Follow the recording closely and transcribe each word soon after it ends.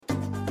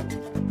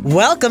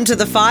Welcome to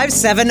the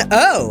 570,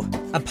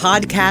 a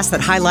podcast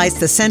that highlights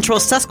the central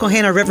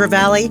Susquehanna River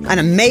Valley, an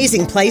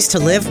amazing place to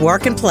live,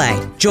 work, and play.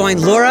 Join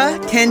Lura,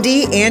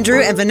 Kendy, Andrew,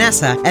 and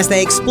Vanessa as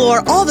they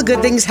explore all the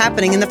good things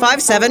happening in the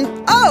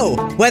 570.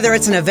 Whether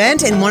it's an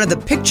event in one of the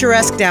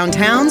picturesque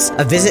downtowns,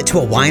 a visit to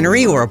a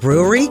winery or a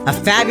brewery, a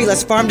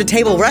fabulous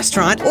farm-to-table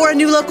restaurant, or a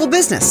new local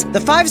business, the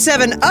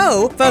 570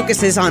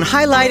 focuses on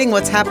highlighting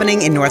what's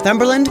happening in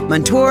Northumberland,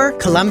 Montour,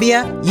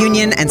 Columbia,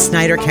 Union, and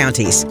Snyder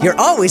counties. You're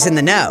always in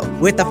the know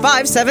with the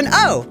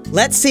 570.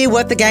 Let's see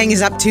what the gang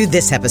is up to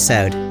this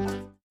episode.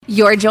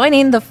 You're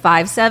joining the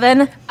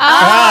 570.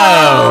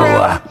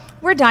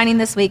 We're dining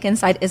this week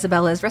inside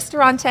Isabella's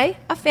Ristorante,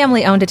 a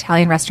family-owned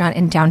Italian restaurant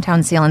in downtown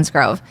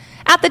Selinsgrove.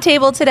 At the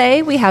table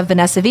today, we have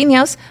Vanessa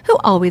Venios, who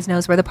always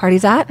knows where the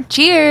party's at.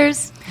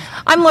 Cheers!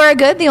 I'm Lura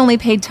Good, the only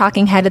paid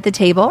talking head at the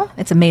table.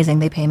 It's amazing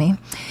they pay me.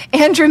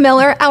 Andrew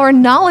Miller, our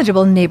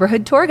knowledgeable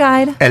neighborhood tour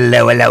guide.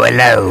 Hello.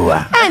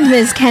 And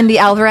Ms. Kendy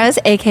Alvarez,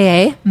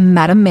 a.k.a.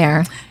 Madam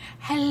Mayor.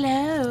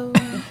 Hello.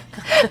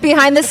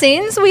 Behind the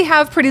scenes, we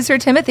have producer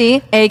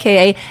Timothy,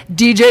 a.k.a.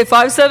 DJ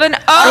 570.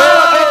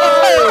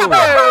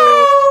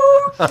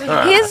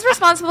 He is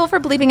responsible for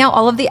bleeping out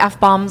all of the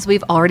F-bombs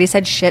we've already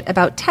said shit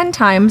about 10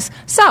 times.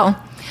 So,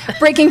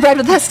 breaking bread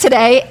with us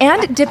today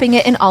and dipping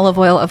it in olive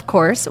oil, of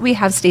course, we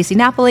have Stacy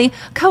Napoli,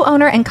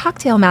 co-owner and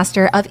cocktail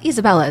master of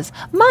Isabella's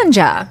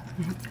Manga.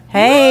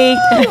 Hey.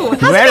 How's it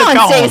going,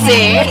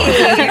 Stacy?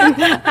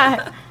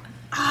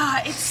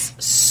 It's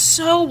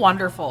so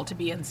wonderful to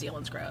be in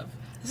Selinsgrove.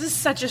 This is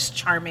such a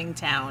charming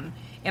town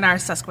in our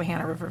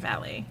Susquehanna River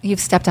Valley. You've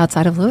stepped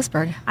outside of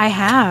Lewisburg. I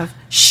have.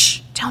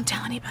 Shh, don't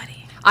tell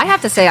anybody. I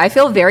have to say, I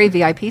feel very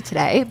VIP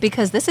today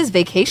because this is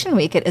vacation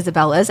week at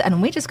Isabella's,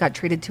 and we just got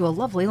treated to a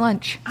lovely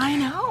lunch. I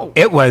know.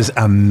 It was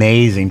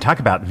amazing. Talk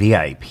about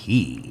VIP.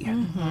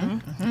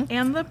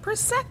 And the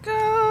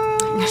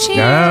Prosecco.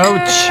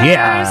 Cheers.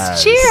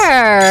 Cheers.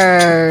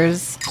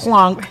 Cheers.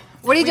 Clunk.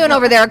 What are you doing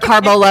over there,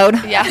 Carbo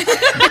Load? Yeah.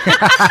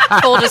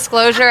 Full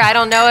disclosure, I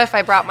don't know if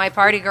I brought my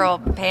party girl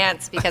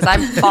pants because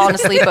I'm falling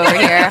asleep over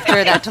here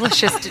after that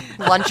delicious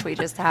lunch we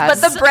just had.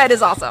 But the bread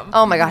is awesome.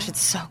 Oh my gosh,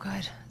 it's so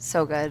good.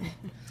 So good.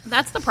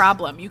 That's the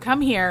problem. You come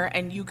here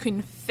and you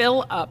can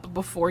fill up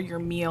before your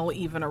meal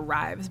even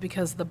arrives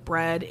because the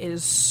bread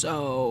is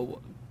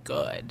so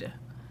good.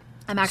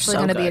 I'm actually So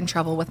going to be good. in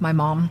trouble with my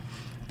mom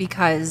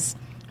because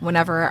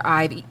whenever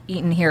I've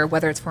eaten here,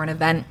 whether it's for an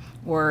event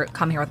or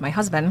come here with my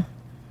husband,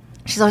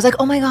 she's always like,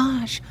 oh my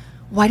gosh,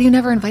 why do you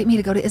never invite me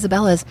to go to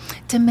Isabella's?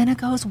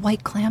 Domenico's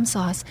white clam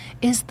sauce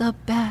is the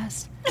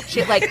best.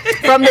 She, like,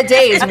 from the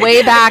days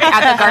way back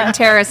at the Garden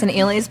Terrace in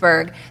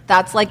Elysburg,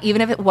 that's like,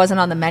 even if it wasn't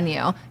on the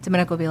menu,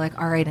 Domenico would be like,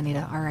 all right,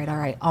 Anita, all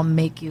right, I'll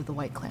make you the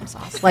white clam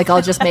sauce. Like,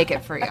 I'll just make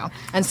it for you.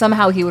 And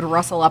somehow he would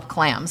rustle up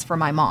clams for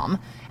my mom.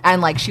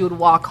 And, like, she would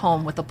walk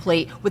home with a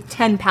plate with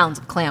 10 pounds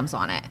of clams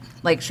on it.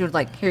 Like, she would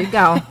like, here you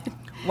go.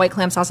 White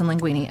clam sauce and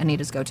linguine,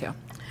 Anita's go-to.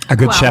 A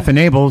good chef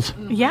enables.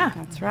 Yeah.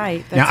 That's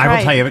right. Now, I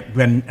will tell you,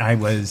 when I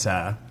was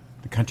the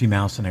country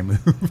mouse and I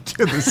moved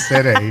to the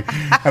city,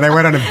 and I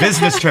went on a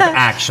business trip,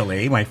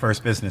 actually, my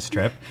first business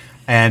trip,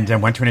 and I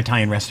went to an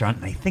Italian restaurant,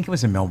 and I think it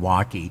was in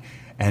Milwaukee,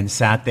 and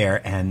sat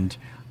there, and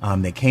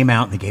they came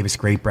out, and they gave us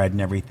great bread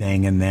and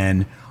everything, and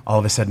then all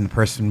of a sudden,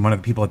 one of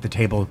the people at the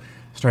table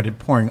started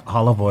pouring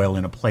olive oil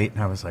in a plate,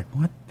 and I was like,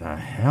 what the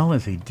hell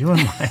is he doing?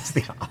 Why is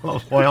the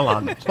olive oil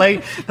on the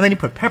plate? And then he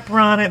put pepper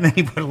on it, and then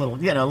he put a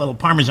little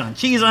Parmesan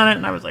cheese on it,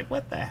 and I was like,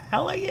 what the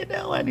hell are you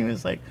doing? And he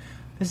was like,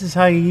 this is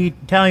how you eat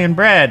Italian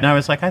bread. And I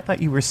was like, I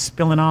thought you were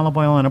spilling olive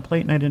oil on a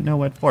plate, and I didn't know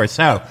what for.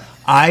 So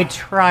I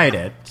tried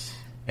it,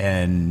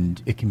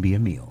 and it can be a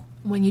meal.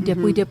 When you dip,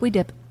 we dip, we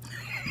dip.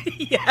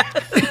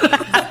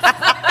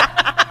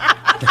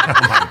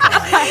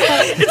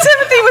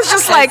 Timothy was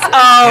just like, It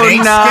oh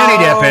ain't no. skinny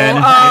dipping.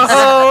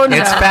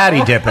 It's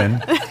fatty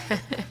dipping.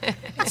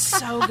 It's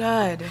so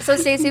good. So,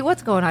 Stacey,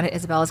 what's going on at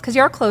Isabella's? Because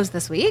you're closed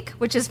this week,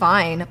 which is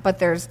fine, but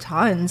there's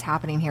tons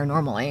happening here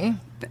normally.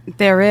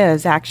 There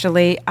is,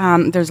 actually.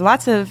 There's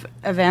lots of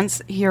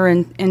events here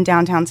in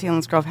downtown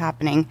Selinsgrove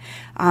happening.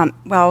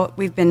 Well,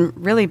 we've been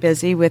really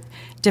busy with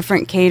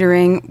different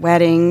catering,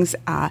 weddings,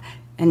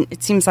 and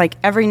it seems like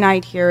every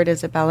night here at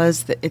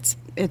Isabella's,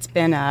 it's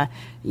been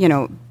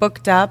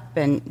booked up,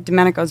 and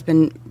Domenico's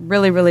been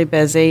really, really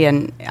busy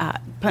and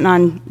putting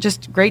on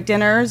just great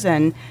dinners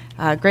and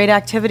great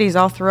activities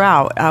all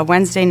throughout.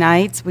 Wednesday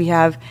nights we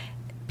have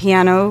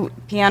piano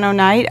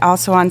night,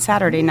 also on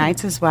Saturday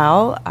nights as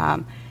well.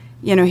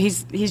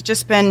 He's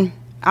just been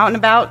out and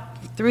about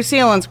through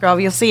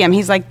Selinsgrove. You'll see him.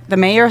 He's like the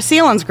mayor of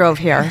Selinsgrove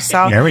here.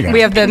 So There we go.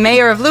 have the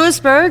mayor of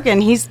Lewisburg,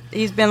 and he's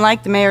been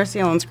like the mayor of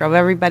Selinsgrove.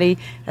 Everybody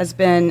has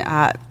been,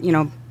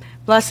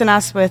 blessing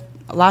us with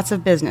lots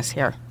of business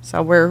here.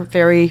 So we're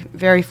very,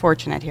 very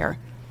fortunate here.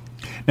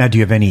 Now, do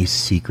you have any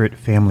secret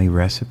family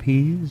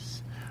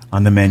recipes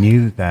on the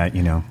menu that,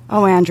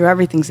 Oh, Andrew,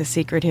 everything's a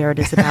secret here at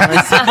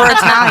Isabella's. We're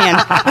Italian.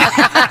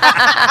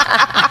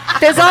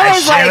 There's always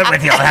share it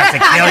with you, I'll have to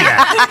kill you.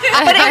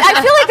 But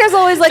I feel like there's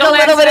always like a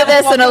little bit of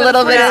this and a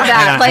little bit of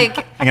that. Like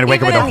I'm going to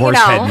wake up with a even in, horse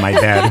head in my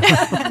bed.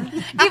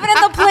 Even in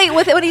the plate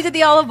with it when he did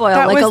the olive oil.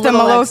 That like was a the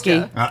little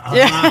Maloki.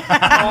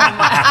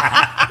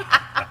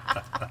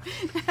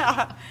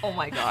 Oh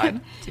my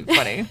God. Too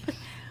funny.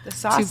 The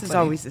sauce is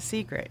always the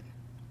secret.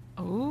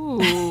 How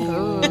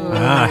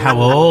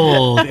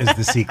old is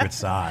the secret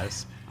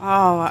sauce?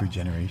 Oh, Through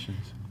generations.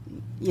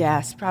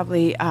 yes,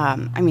 probably.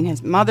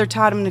 His mother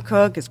taught him to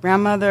cook. His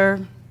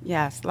grandmother.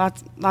 Yes,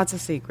 lots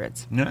of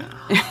secrets. No.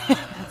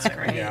 That's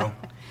great.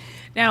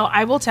 Now,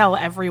 I will tell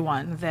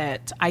everyone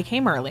that I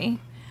came early,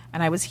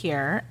 and I was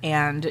here,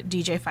 and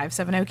DJ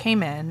 570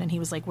 came in, and he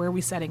was like, "Where are we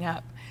setting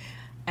up?"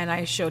 And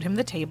I showed him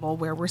the table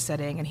where we're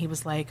sitting, and he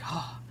was like,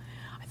 "Oh,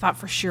 I thought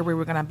for sure we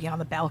were going to be on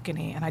the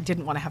balcony, and I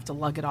didn't want to have to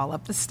lug it all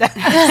up the steps."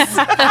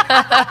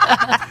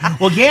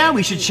 Well, yeah,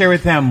 we should share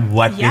with them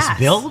what Yes. this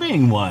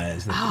building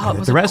was. Oh, it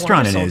was the a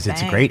restaurant it gorgeous is.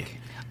 It's a thing. great.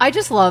 I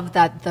just love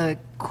that the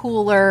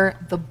cooler,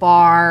 the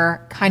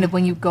bar, kind of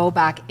when you go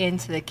back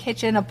into the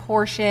kitchen, a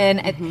portion.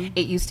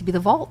 It used to be the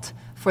vault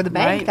for the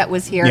bank Right. that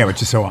was here. Yeah,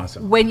 which is so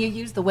awesome. When you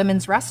use the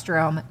women's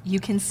restroom, you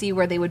can see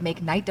where they would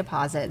make night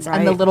deposits and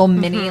Right. the little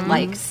mini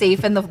like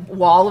safe in the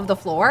wall of the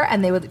floor,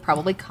 and they would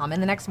probably come in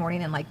the next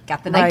morning and like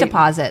get the night Right.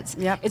 deposits.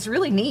 Yep. It's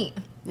really neat.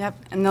 Yep,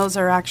 and those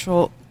are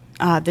actual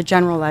the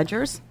general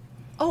ledgers.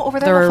 Oh, over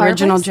there, They're in the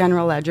original fireplace?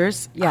 general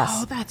ledgers. Yes,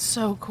 Oh, that's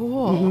so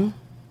cool.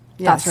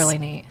 That's Yes. really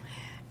neat.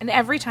 And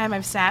every time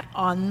I've sat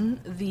on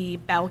the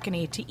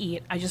balcony to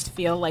eat, I just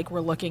feel like we're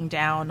looking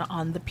down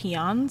on the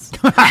peons.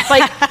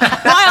 Like,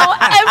 while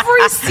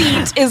every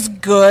seat is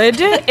good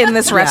in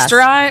this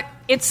restaurant,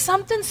 it's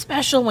something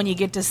special when you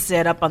get to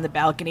sit up on the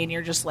balcony and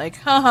you're just like,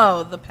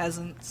 oh, the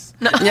peasants.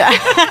 Yeah.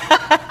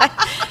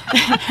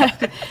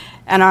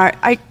 And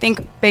I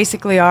think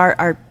basically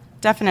our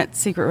definite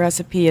secret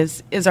recipe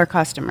is our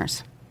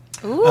customers.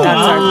 Ooh.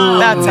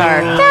 That's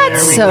our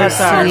so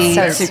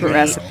sweet. secret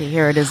recipe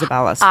here at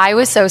Isabella's. I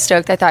was so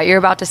stoked. I thought you were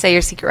about to say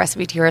your secret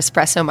recipe to your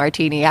espresso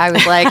martini. I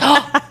was like,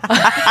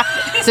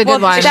 It's a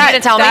good one. She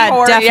didn't tell me. that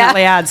Or-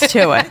 definitely adds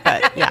to it.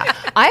 But yeah,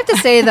 I have to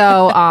say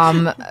though,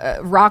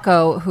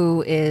 Rocco,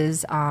 who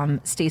is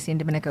Stacy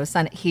and Domenico's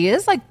son, he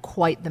is like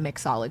quite the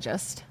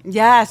mixologist.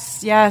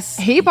 yes.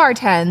 He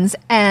bartends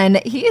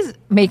and he is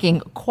making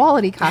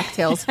quality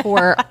cocktails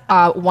for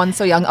one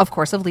so young, of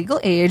course, of legal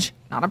age.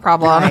 Not a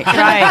problem. Right.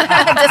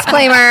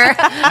 Disclaimer.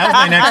 That was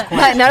my next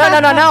question.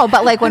 But no.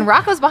 But like when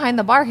Rocco's behind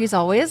the bar, he's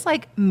always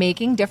like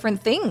making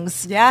different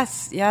things.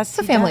 Yes. It's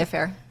a family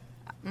affair.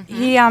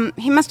 He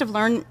must have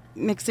learned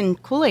mixing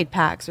Kool-Aid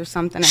packs or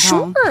something at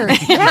home. Sure.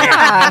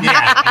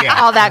 Yeah.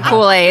 Yeah. All that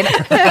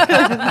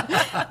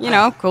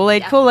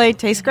Kool-Aid. Kool-Aid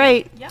tastes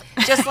great.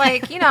 Just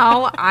like,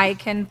 I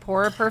can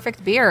pour a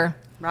perfect beer.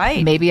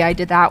 Right. Maybe I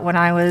did that when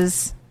I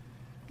was,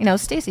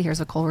 Stacy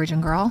here's a Coleridge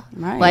girl.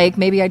 Right. Like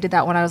maybe I did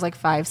that when I was like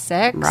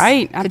 5'6".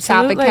 Right, Could tap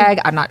a absolutely. keg.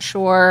 I'm not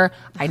sure.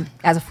 I,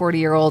 as a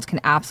 40-year-old, can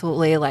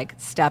absolutely like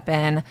step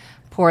in,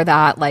 pour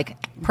that like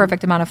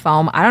perfect amount of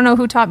foam. I don't know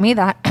who taught me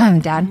that,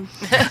 Dad.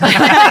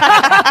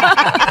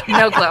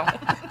 No clue.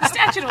 The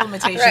statute of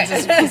limitations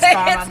is gone on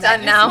that.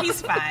 done now.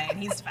 He's fine.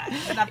 He's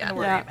nothing to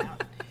worry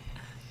about.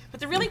 But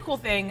the really cool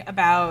thing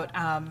about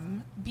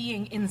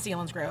being in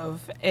Selinsgrove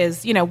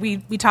is,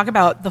 we talk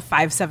about the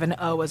 570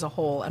 as a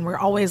whole, and we're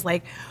always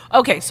like,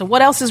 okay, so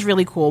what else is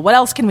really cool? What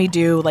else can we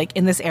do like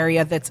in this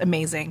area that's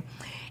amazing?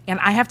 And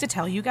I have to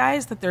tell you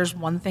guys that there's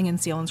one thing in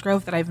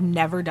Selinsgrove that I've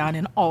never done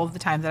in all of the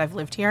time that I've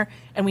lived here,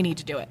 and we need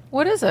to do it.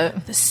 What is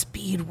it? The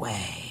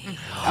Speedway.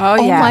 Oh,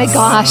 Oh my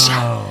gosh.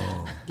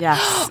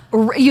 Yes.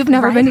 You've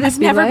never been to the I've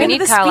never Speedway? been We to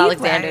need the Kyle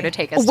Speedway. Alexander to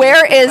take us.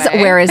 Where to the is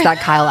Speedway. that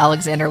Kyle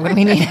Alexander? What do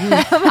we need?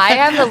 I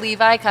have the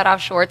Levi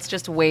cutoff shorts,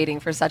 just waiting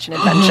for such an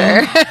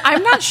adventure.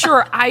 I'm not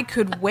sure I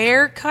could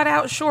wear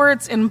cutout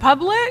shorts in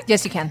public.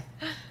 Yes, you can.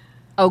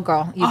 Oh,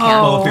 girl, you can.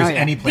 Well, if there's yeah.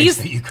 any place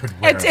that you could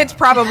wear It's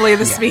probably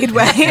the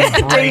Speedway.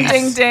 Ding,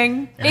 ding,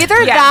 ding.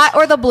 Either Yes. that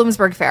or the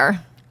Bloomsburg Fair.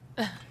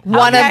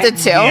 One Okay. of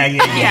the two.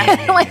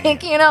 Yeah. Like,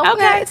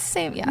 Okay. it's the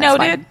same. Yeah, it's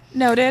fine.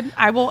 Noted.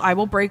 I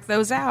will break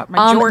those out.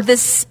 My The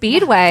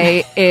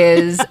Speedway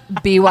is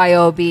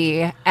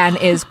BYOB and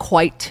is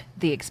quite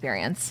the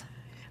experience.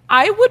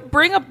 I would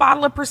bring a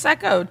bottle of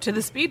Prosecco to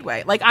the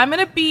Speedway. Like, I'm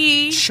going to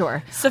be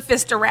Sure.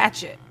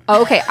 sophistiratchet.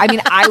 Okay, I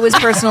mean, I was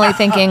personally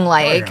thinking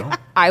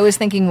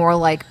more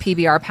like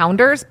PBR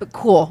pounders, but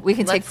cool. We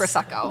can take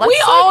Prosecco.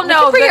 We all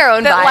know bring that- your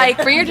own that, vibe. like,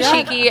 Bring your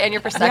dashiki and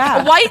your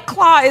prosecco. White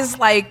Claw is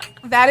like,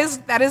 that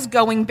is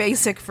going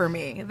basic for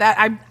me. That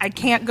I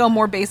can't go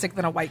more basic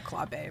than a White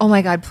Claw, babe. Oh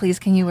my God, please,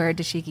 can you wear a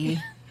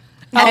dashiki?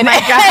 Oh my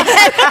God.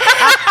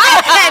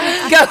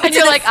 And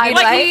you're like, I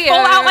Like full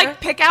out, like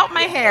pick out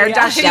my hair,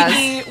 dashiki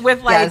Yes.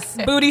 with like Yes.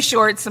 booty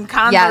shorts, some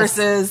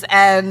Converses,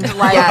 and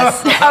like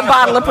Yes. a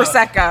bottle of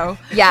Prosecco.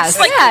 Yes. Just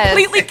like Yes.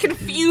 completely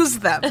confuse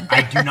them.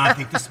 I do not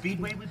think the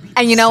Speedway would be.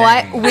 And you know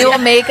what? insane. We will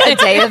make a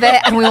day of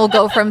it, and we will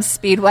go from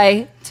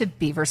Speedway to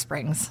Beaver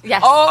Springs.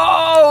 Yes.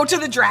 Oh, to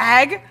the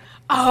drag.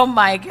 Oh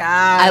my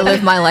God. I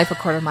live my life a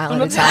quarter mile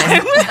at a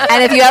time.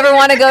 And if you ever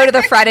want to go to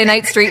the Friday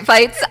night street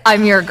fights,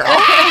 I'm your girl.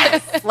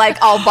 Like,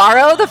 I'll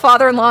borrow the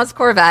father-in-law's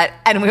Corvette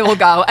and we will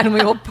go and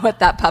we will put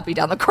that puppy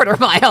down the quarter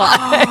mile.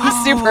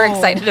 I'm super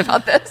excited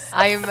about this.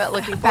 I'm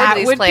looking forward That to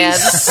these would plans.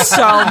 be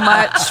so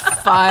much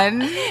fun.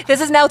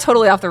 This is now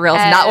totally off the rails,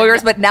 not And-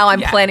 yours, but now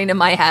I'm planning in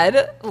my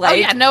head.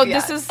 Like,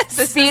 This is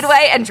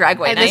Speedway and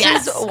Dragway And night.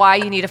 this is why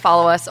you need to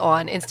follow us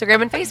on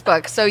Instagram and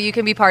Facebook so you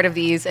can be part of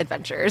these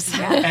adventures.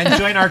 And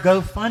join our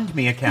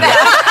GoFundMe account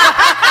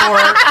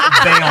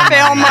for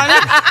bail money.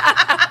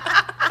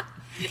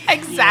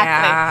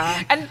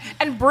 Exactly.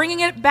 And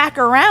bringing it back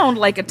around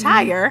like a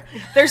tire,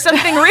 there's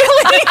something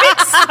really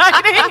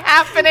exciting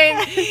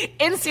happening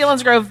in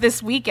Selinsgrove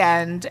this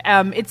weekend.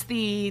 It's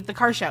the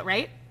car show,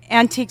 right?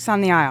 Antiques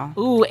on the Aisle.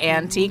 Ooh,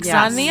 Antiques Yes.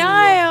 on the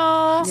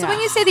Aisle. So when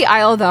you say the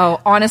aisle, though,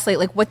 honestly,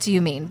 like, what do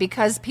you mean?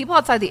 Because people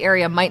outside the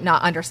area might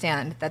not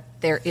understand that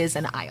there is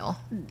an aisle.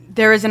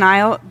 There is an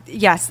aisle.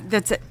 Yes,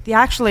 that's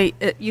actually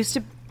it used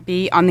to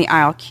be on the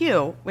aisle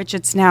Q, which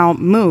it's now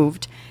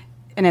moved,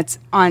 and it's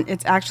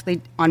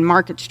actually on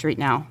Market Street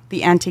now.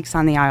 The Antiques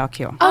on the Aisle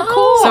Q. Oh,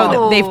 cool.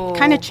 So they've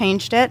kind of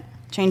changed it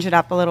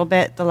up a little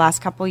bit the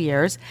last couple of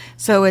years.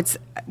 So it's,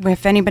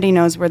 if anybody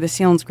knows where the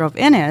Selinsgrove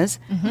Inn is,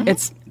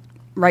 it's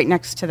right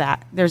next to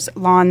that. There's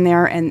lawn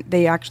there, and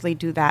they actually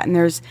do that. And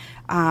there's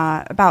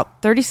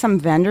about 30-some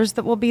vendors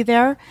that will be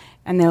there,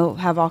 and they'll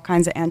have all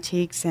kinds of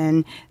antiques,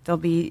 and there'll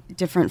be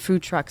different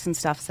food trucks and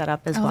stuff set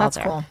up as well that's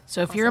there. cool.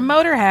 So if you're a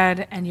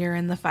motorhead and you're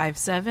in the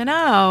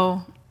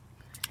 570,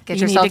 Get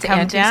you yourself need to to come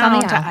Antiques on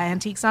down the to Aisle.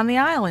 Antiques on the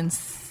Aisle in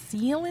Selinsgrove.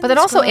 But then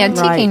also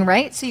antiquing, Right.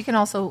 right? So you can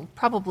also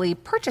probably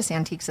purchase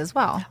antiques as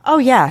well. Oh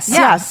yes, Yeah,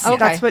 yes. okay.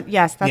 That's what.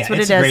 Yes, that's what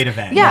it's it is. a great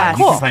event. Yeah, You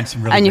cool. can find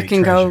some really and you great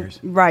can treasures.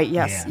 go right.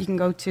 Yes, Yeah. you can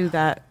go to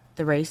the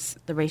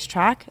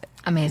racetrack,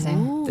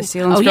 Amazing. the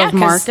Selinsgrove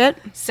Market,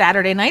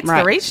 Saturday night's Right.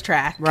 the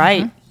racetrack.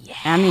 right,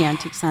 and the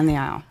Antiques on the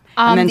Aisle,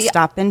 and then the-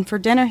 stop in for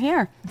dinner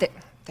here.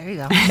 There you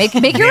go. Make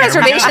your There we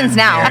reservations go.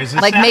 now. There's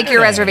a Like, make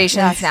your Saturday.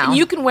 reservations now. And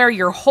you can wear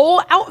your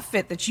whole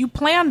outfit that you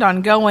planned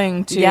on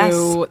going to Yes.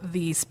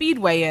 the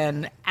Speedway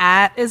in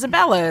at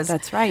Isabella's.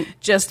 That's right.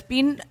 Just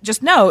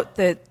note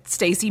that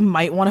Stacy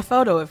might want a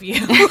photo of you.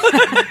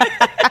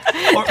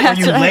 Or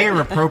you layer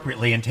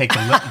appropriately and take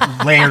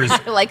the layers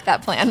I like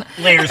that plan.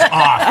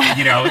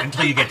 off,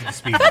 until you get to the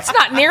speed. That's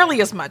not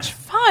nearly as much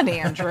fun,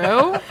 Andrew.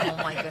 Oh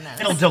my goodness.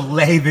 It'll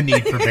delay the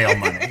need for bail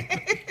money.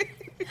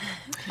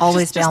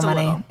 Always Just bail a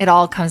money. little. It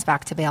all comes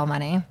back to bail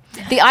money.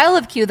 The Isle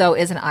of Q, though,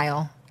 is an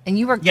aisle. And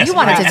you wanted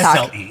to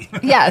talk. ISLE.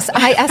 Yes,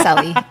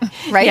 ISLE,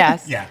 right?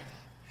 Yes. Yeah.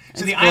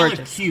 So It's the Isle of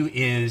gorgeous. Q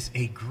is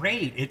a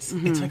great. It's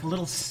like a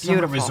little summer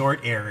Beautiful. resort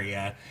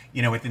area,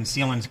 within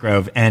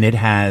Selinsgrove, and it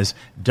has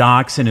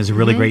docks and is a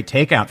really great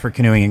takeout for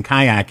canoeing and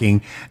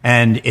kayaking.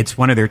 And it's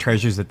one of their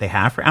treasures that they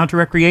have for outdoor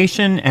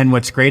recreation. And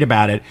what's great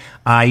about it,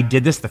 I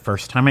did this the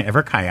first time I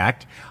ever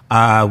kayaked.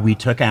 We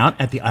took out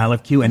at the Isle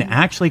of Q and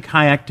actually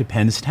kayaked to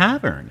Penn's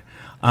Tavern.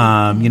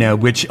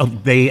 Which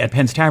at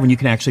Penn's Tavern, you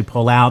can actually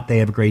pull out. They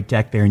have a great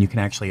deck there, and you can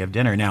actually have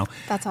dinner. Now,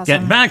 That's awesome.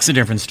 Getting back's a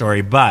different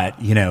story, but,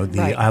 the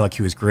Right. Isle of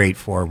Q is great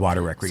for water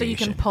So recreation. you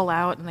can pull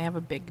out and they have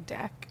a big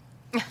deck.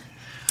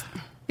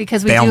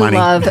 Because we Bail do money.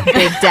 love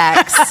big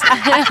decks.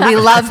 We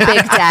love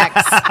big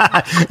decks.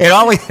 It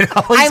always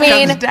I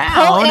mean, comes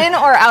down. pull in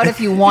or out if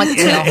you want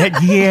to.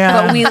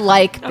 Yeah. But we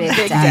like big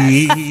decks.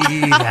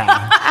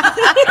 Yeah.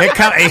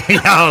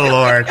 Oh,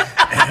 Lord.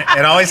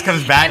 It always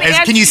comes back.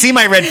 Can you see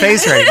my red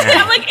face right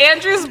now? like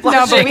Andrew's No,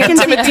 blushing. but we can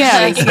see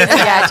Tim's.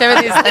 Yeah,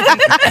 Timothy's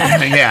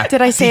Yeah.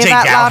 Did I say TJ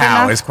that loud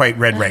Gowhow enough? is quite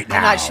red right now.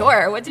 I'm not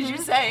sure. What did you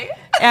say?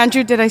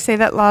 Andrew, did I say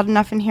that loud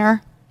enough in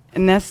here?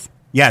 In this?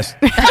 Yes.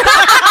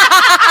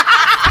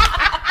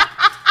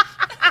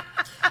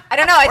 I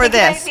don't know. I Or think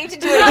this. I need to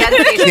do it again.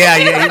 Stacey. Yeah,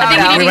 you we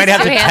need might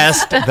have to two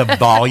hands. test the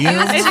volume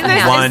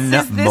one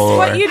Is this more.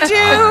 what you do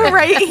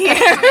right here?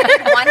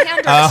 One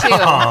hand or two?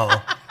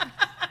 Oh,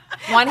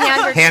 One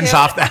hand or hands two?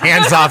 off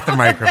the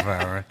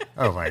microphone.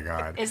 Oh my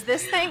God. Is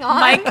this thing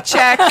on? Mic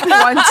check. 1,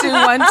 2,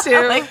 1,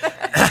 2.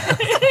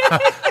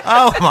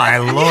 Oh my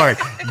Lord.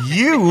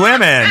 You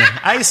women.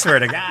 I swear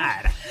to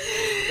God.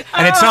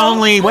 And it's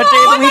only, what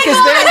day of the week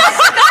is this?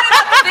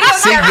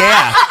 See,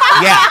 yeah.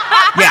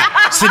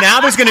 So now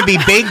there's going to be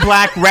big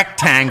black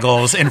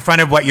rectangles in front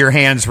of what your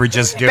hands were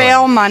just doing.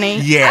 Bail money.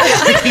 Yeah.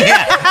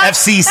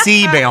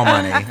 FCC bail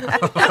money.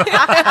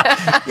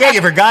 Yeah,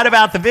 you forgot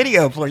about the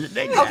video.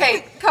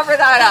 Okay, cover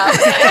that up.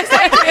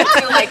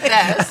 Do like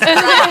this.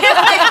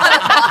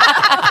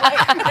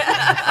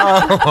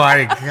 Oh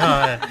my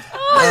God.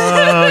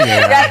 Oh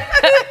yeah.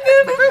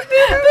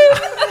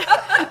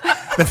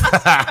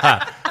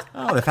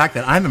 Oh, the fact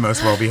that I'm the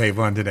most well-behaved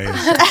one today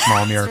is a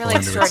small miracle really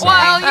into itself.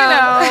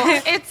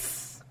 Well,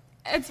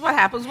 it's what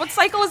happens. What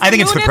cycle is I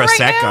think it's the moon in right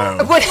now?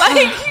 Prosecco. What,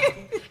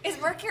 is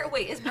Mercury?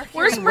 Wait, is Mercury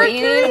Where's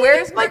waning? Mercury?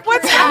 Where's Like,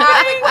 Mercury?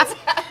 what's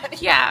happening?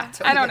 Yeah,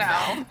 I don't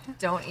know.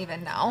 Don't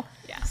even know.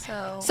 Yeah.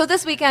 So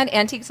this weekend,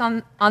 Antiques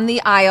on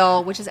the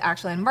Isle, which is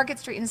actually on Market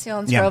Street in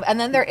Selinsgrove. And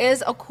then there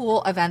is a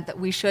cool event that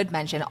we should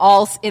mention,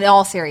 in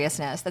all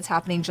seriousness, that's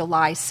happening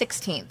July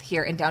 16th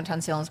here in downtown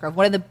Selinsgrove.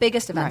 One of the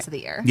biggest events of the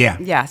year. Yeah.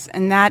 Yes,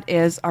 and that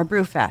is our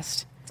Brew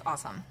Fest. It's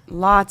awesome.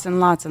 Lots and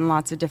lots and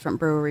lots of different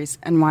breweries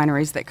and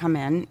wineries that come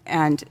in,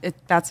 and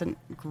that's a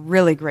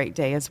really great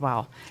day as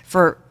well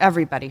for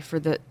everybody, for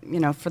the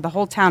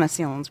whole town of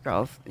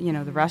Selinsgrove,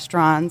 the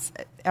restaurants,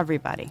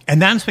 everybody.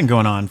 And that's been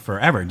going on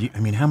forever.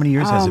 How many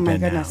years has it been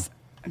goodness.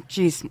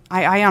 Jeez,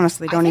 I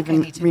honestly don't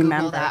even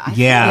remember.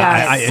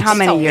 How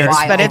many years,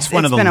 but it's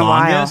one of the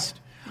longest.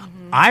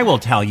 I will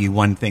tell you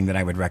one thing that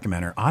I would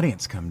recommend our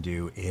audience come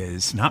do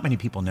is, not many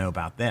people know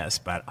about this,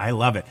 but I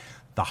love it.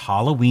 The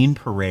Halloween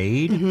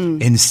parade in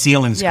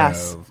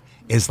Selinsgrove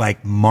is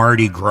like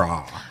Mardi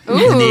Gras in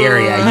the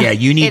area. Yeah,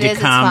 you need to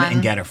come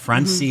and get a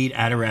front seat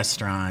at a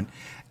restaurant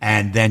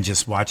and then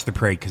just watch the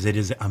parade because it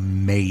is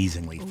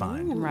amazingly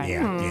fun. Right.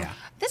 Yeah.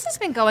 This has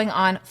been going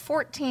on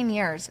 14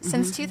 years,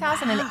 since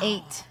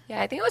 2008.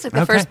 Yeah, I think it was like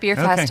the first beer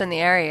fest in the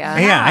area.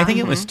 Yeah, I think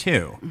it was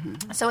too.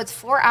 So it's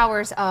 4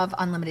 hours of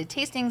unlimited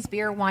tastings,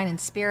 beer, wine, and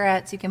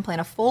spirits. You can plan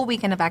a full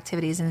weekend of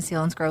activities in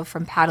Selinsgrove,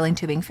 from paddling,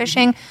 tubing,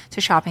 fishing,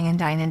 to shopping and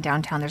dining in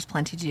downtown. There's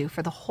plenty to do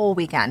for the whole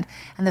weekend.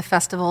 And the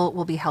festival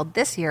will be held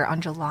this year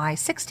on July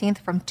 16th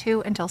from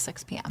 2 until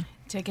 6 p.m.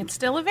 Tickets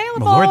still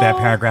available. Well, Lord, that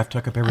paragraph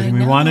took up everything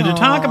we wanted to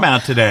talk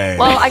about today.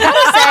 Well, I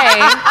gotta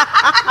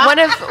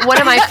say, one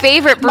of my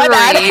favorite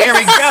breweries. Here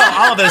we go.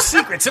 All of those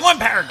secrets in one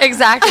paragraph.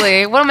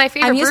 Exactly. One of my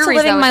favorite I'm used to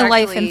breweries living that was my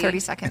life in actually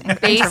 30-second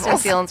based in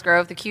intervals.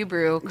 Selinsgrove, the Q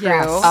Brew crew.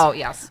 Yes. Oh,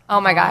 yes.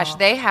 Oh my gosh,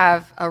 they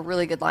have a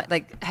really good line.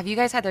 Like, have you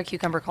guys had their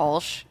cucumber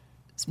kolsch?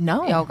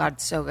 No. Oh God,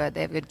 so good.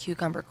 They have good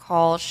cucumber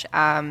kolsch.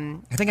 I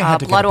think I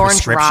had to blood get a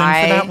orange prescription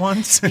rye. for that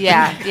once.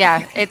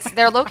 Yeah.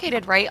 They're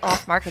located right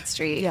off Market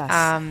Street.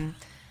 Yes.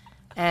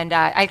 And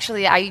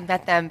actually, I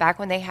met them back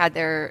when they had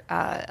their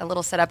a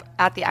little setup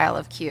at the Isle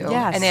of Q.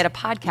 Yes. And they had a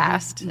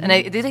podcast.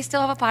 And do they still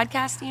have a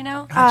podcast? Do you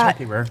know? I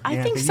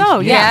think so.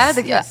 Yeah,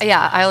 Yes.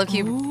 Isle of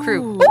Q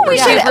crew. We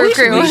should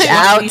reach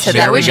out to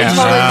them. We should go.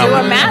 totally do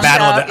a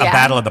mashup. A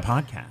battle of the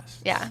podcast.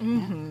 Yeah.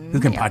 Who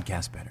can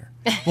podcast better?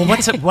 Well,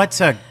 what's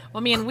a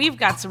Well, we've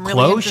got some really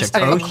Kolsch,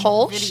 interesting a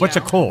kolsch? video. what's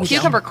a kolsch?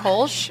 Cucumber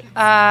kolsch.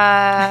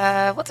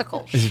 What's a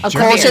kolsch? Is it A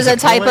German? kolsch is a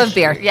type of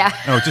beer. Yeah.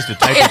 Oh, just a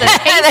type It's of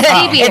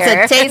a beer. tasty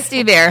beer. It's a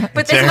tasty beer.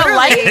 But is it a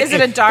light? Is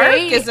it a dark?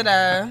 They- Is it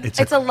a?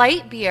 It's a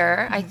light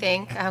beer, I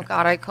think. Oh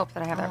God, I hope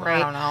that I have that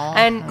right. I don't know.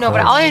 And no, but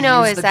all I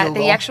know Use is the that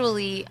Google. they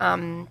actually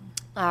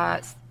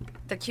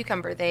the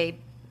cucumber they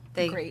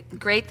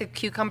grate the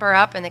cucumber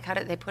up and they cut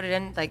it. They put it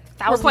in like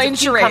thousands playing of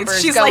charades.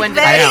 cucumbers She's go like, into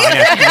I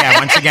that. know. Yeah,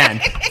 once again,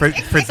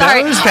 for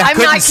Sorry, those that I'm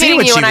couldn't not see kidding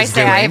what you she when I was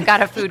say doing, I've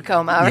got a food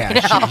coma right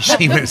now.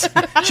 she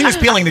was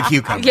peeling the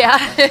cucumber. Yeah.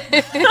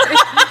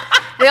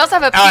 They also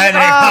have a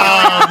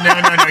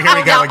No, here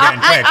we go again.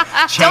 Quick.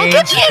 Don't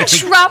get me in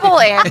trouble,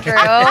 Andrew.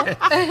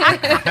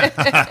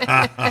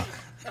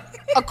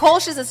 A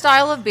kolsch is a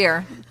style of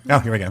beer Oh,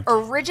 here we go.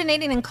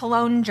 originating in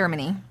Cologne,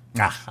 Germany.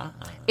 Ah.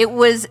 It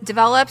was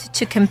developed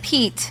to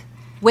compete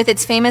with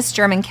its famous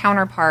German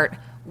counterpart,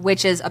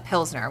 which is a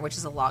Pilsner, which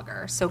is a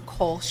lager. So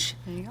kolsch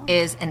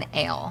is an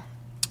ale.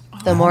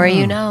 The more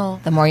you know.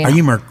 The more you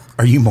know.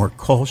 Are you more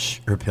Kolsch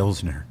or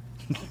Pilsner?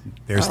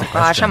 There's the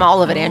question. Gosh, I'm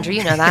all of it, Andrew.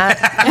 You know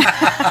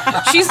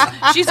that.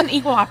 She's an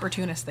equal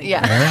opportunist. Thing.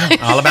 Yeah.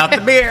 All about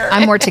the beer.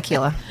 I'm more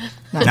tequila.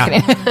 No, I'm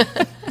kidding.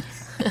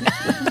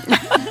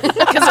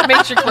 Because it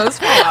makes your clothes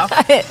fall off.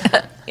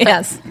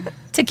 Yes.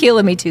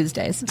 Tequila me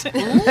Tuesdays.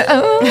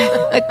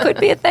 It could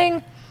be a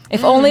thing.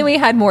 If only we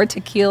had more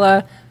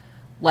tequila,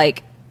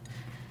 like,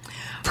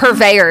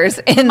 purveyors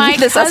in My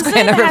the cousin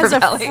Susquehanna River has a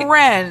Valley.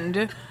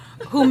 friend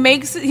who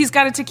he's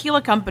got a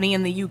tequila company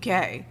in the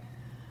UK.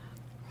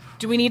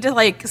 Do we need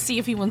to see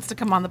if he wants to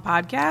come on the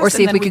podcast, Or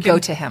see and if then we could go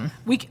to him.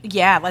 Let's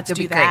That'd do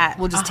be that. great.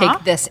 We'll just Uh-huh.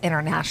 take this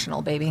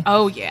international, baby.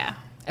 Oh yeah.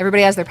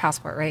 Everybody has their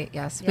passport, right?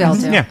 Yes. We all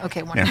do. Yeah.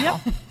 Okay, wonderful.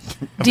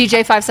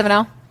 DJ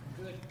 570?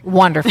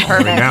 Wonderful.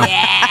 Perfect.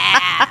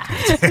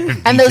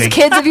 And those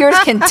kids of yours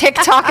can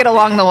TikTok it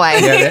along the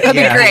way. That'd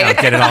be great.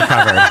 Get it all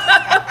covered.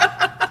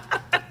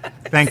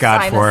 Thank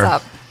God Sign for us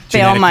up.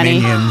 Bail genetic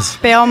money. minions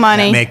Bail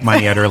money. that make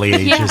money at early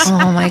ages.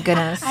 Oh, my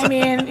goodness. I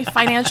mean,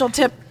 financial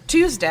tip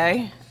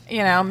Tuesday.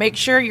 Make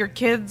sure your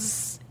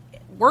kids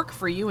work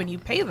for you and you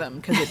pay them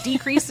because it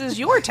decreases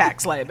your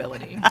tax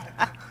liability.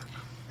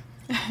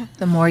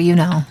 The more you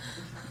know.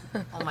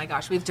 Oh, my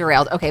gosh. We've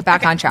derailed. Okay,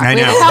 back on track. I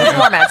We know. have a couple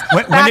more minutes.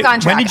 Back on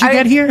track. When did you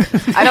get here?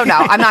 I don't know.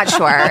 I'm not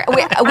sure.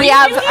 We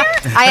have.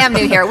 I am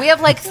new here. We have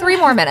 3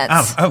 more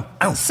minutes. Oh.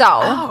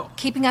 So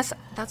keeping us.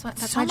 That's my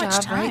So much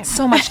job, time. right?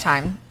 So much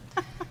time.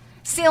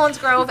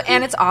 Selinsgrove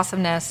and its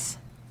awesomeness.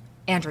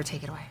 Andrew,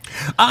 take it away.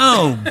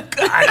 Oh,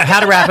 God. How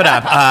to wrap it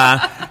up.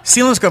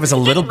 Selinsgrove is a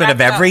little bit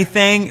of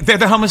everything. They're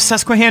the home of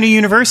Susquehanna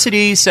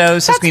University, so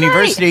Susquehanna right.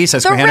 University, The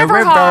Susquehanna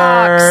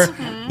Riverhawks.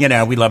 River. You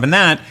know, we love in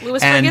that.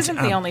 Lewisburg isn't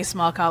the only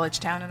small college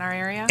town in our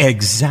area.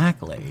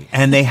 Exactly.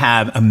 And they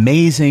have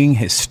amazing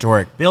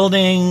historic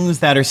buildings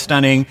that are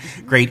stunning,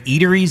 great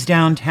eateries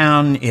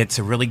downtown. It's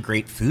a really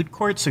great food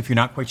court, so if you're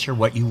not quite sure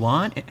what you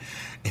want,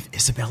 if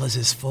Isabella's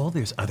is full,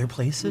 there's other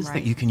places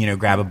that you can,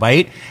 grab a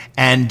bite.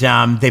 And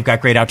they've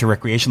got great outdoor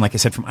recreation, like I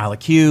said, from Isla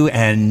Q,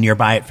 and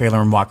nearby at Phelan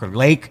and Walker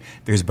Lake,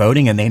 there's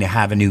boating, and they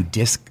have a new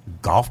disc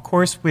golf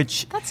course,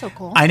 which... That's so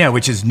cool. I know,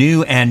 which is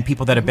new, and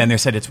people that have been there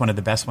said it's one of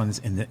the best ones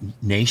in the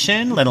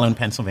nation, let alone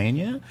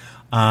Pennsylvania.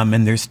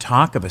 And there's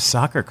talk of a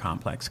soccer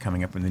complex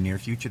coming up in the near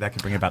future that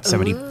could bring about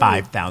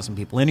 75,000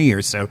 people in a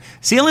year. So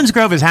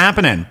Selinsgrove is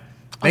happening.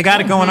 They got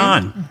it going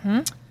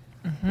on.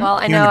 Well,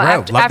 I Here in know the Grove.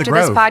 Love the after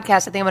this Grove.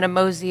 podcast, I think I'm going to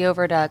mosey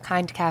over to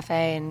Kind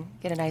Cafe and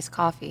get a nice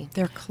coffee.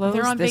 They're closed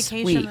They're on this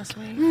vacation week. this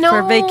week. No.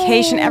 For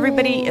vacation.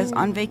 Everybody is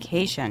on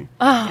vacation.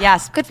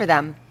 Yes. Good for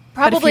them.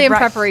 Probably you in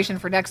brought- preparation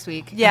for next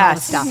week.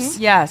 Yes. And all the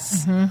stuff.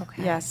 Yes.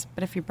 Okay. Yes.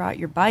 But if you brought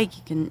your bike,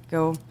 you can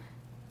go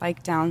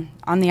bike down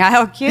on the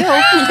aisle queue.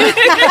 I can get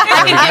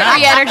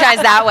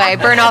re-energized that way.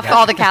 Burn off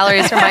all the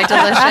calories from my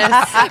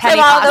delicious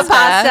heavy all the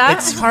pasta. pasta.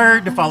 It's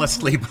hard to fall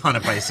asleep on a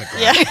bicycle,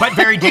 but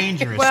very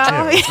dangerous,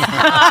 too.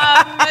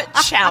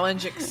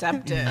 Challenge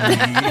accepted.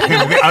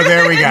 Oh,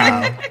 there we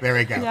go. There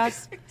we go.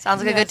 Yes.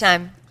 Sounds like a good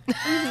time.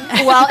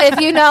 Well,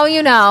 if you know,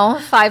 you know.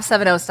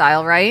 570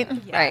 style, right?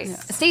 Right.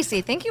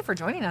 Stacy, thank you for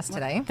joining us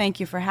today. Thank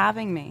you for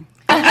having me.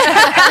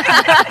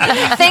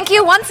 Thank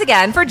you once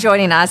again for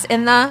joining us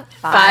in the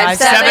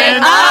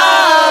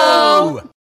 570.